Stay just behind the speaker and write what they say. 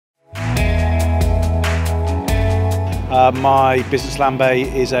My business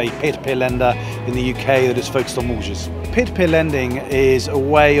Landbay is a peer-to-peer lender in the UK that is focused on mortgages. Peer-to-peer lending is a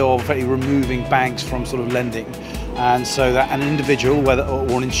way of removing banks from sort of lending, and so that an individual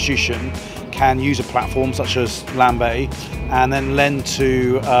or an institution can use a platform such as Landbay and then lend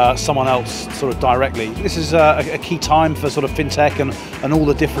to someone else sort of directly. This is a key time for sort of fintech and all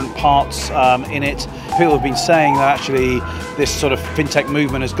the different parts in it. People have been saying that actually this sort of fintech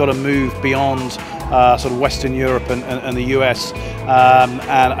movement has got to move beyond sort of Western Europe and the US, and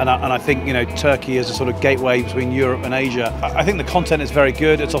I think Turkey is a sort of gateway between Europe and Asia. I think the content is very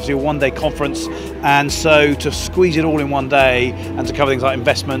good. It's obviously a one-day conference, and so to squeeze it all in one day and to cover things like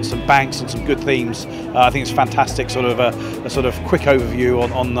investments and banks and some good themes, I think it's fantastic. Sort of a sort of quick overview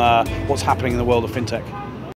on what's happening in the world of fintech.